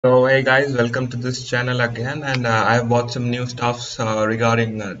So hey guys, welcome to this channel again, and I have bought some new stuffs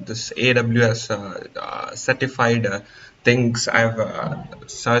regarding this AWS certified things. I've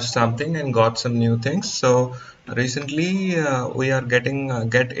searched something and got some new things. So recently we are getting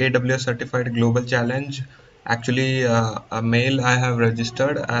get AWS certified global challenge. Actually, a mail I have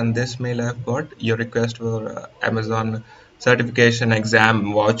registered, and this mail I have got your request for Amazon certification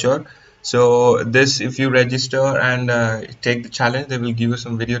exam voucher. So this, if you register and take the challenge, they will give you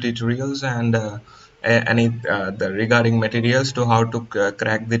some video tutorials and any the regarding materials to how to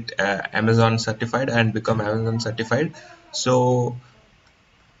crack the Amazon certified and become Amazon certified. So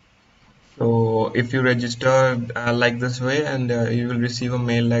if you register like this way, and you will receive a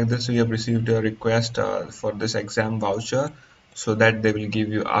mail like this. So you have received a request for this exam voucher, so that they will give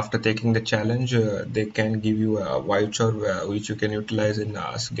you, after taking the challenge, they can give you a voucher which you can utilize in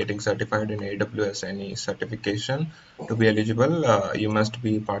getting certified in AWS. Any certification to be eligible, you must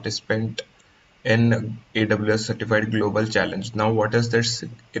be participant in AWS certified global challenge. Now what is this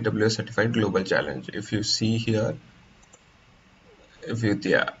AWS certified global challenge? If you see here, if you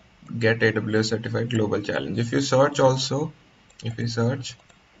get AWS certified global challenge, if you search also, if you search,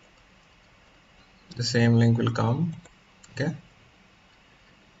 the same link will come. Okay,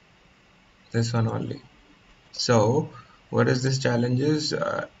 this one only. So what is this challenges?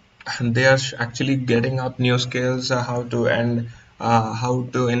 They are actually getting up new skills, how to, and how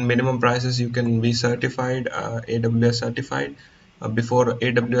to, in minimum prices you can be certified, AWS certified before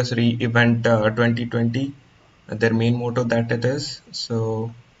AWS re-event 2020, their main motto that it is.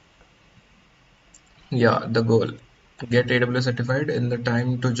 So yeah, the goal, get AWS certified in the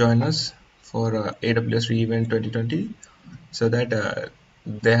time to join us for AWS re:event 2020, so that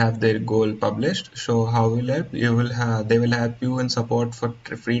they have their goal published. So how will help you will have, they will help you in support for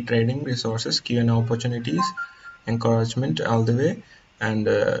free training resources, Q&A opportunities, encouragement all the way. And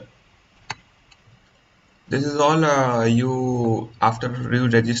this is all you, after you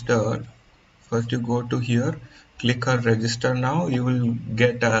register. First you go to here, click on register now. You will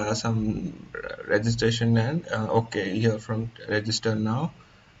get some registration, and okay, here from register now.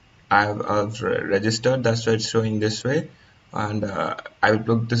 I've registered, that's why it's showing this way. And I will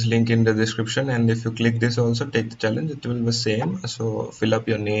put this link in the description, and if you click this also, take the challenge, it will be the same. So fill up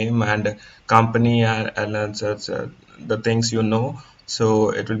your name and company, and the things you know. So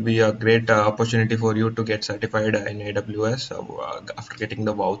it will be a great opportunity for you to get certified in AWS after getting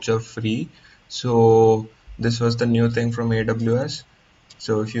the voucher free. So this was the new thing from AWS.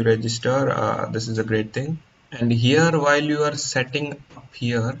 So if you register, this is a great thing. And here, while you are setting up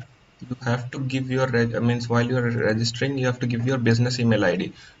here, you have to give your means while you are registering, you have to give your business email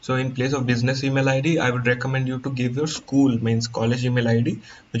ID. So in place of business email ID, I would recommend you to give your school, means college email ID,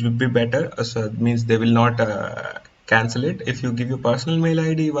 which would be better. So it means they will not cancel it. If you give your personal mail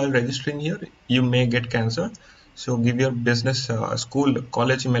ID while registering here, you may get cancelled. So give your business school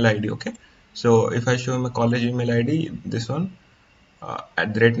college email ID. Okay. So if I show my college email ID, this one,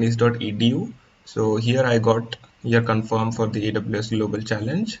 @niche.edu. So here I got here confirm for the AWS Global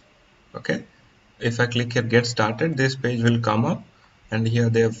Challenge. Okay. If I click here get started, this page will come up, and here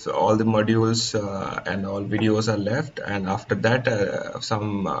they have all the modules and all videos are left. And after that,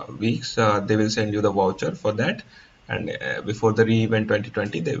 some weeks, they will send you the voucher for that. And before the re-event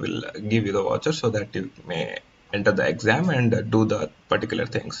 2020, they will give you the voucher so that you may enter the exam and do the particular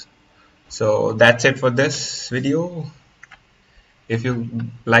things. So that's it for this video. If you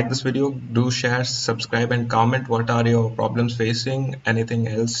like this video, do share, subscribe, and comment what are your problems facing, anything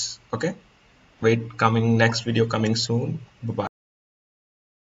else. Okay, wait, coming next video coming soon. Bye bye.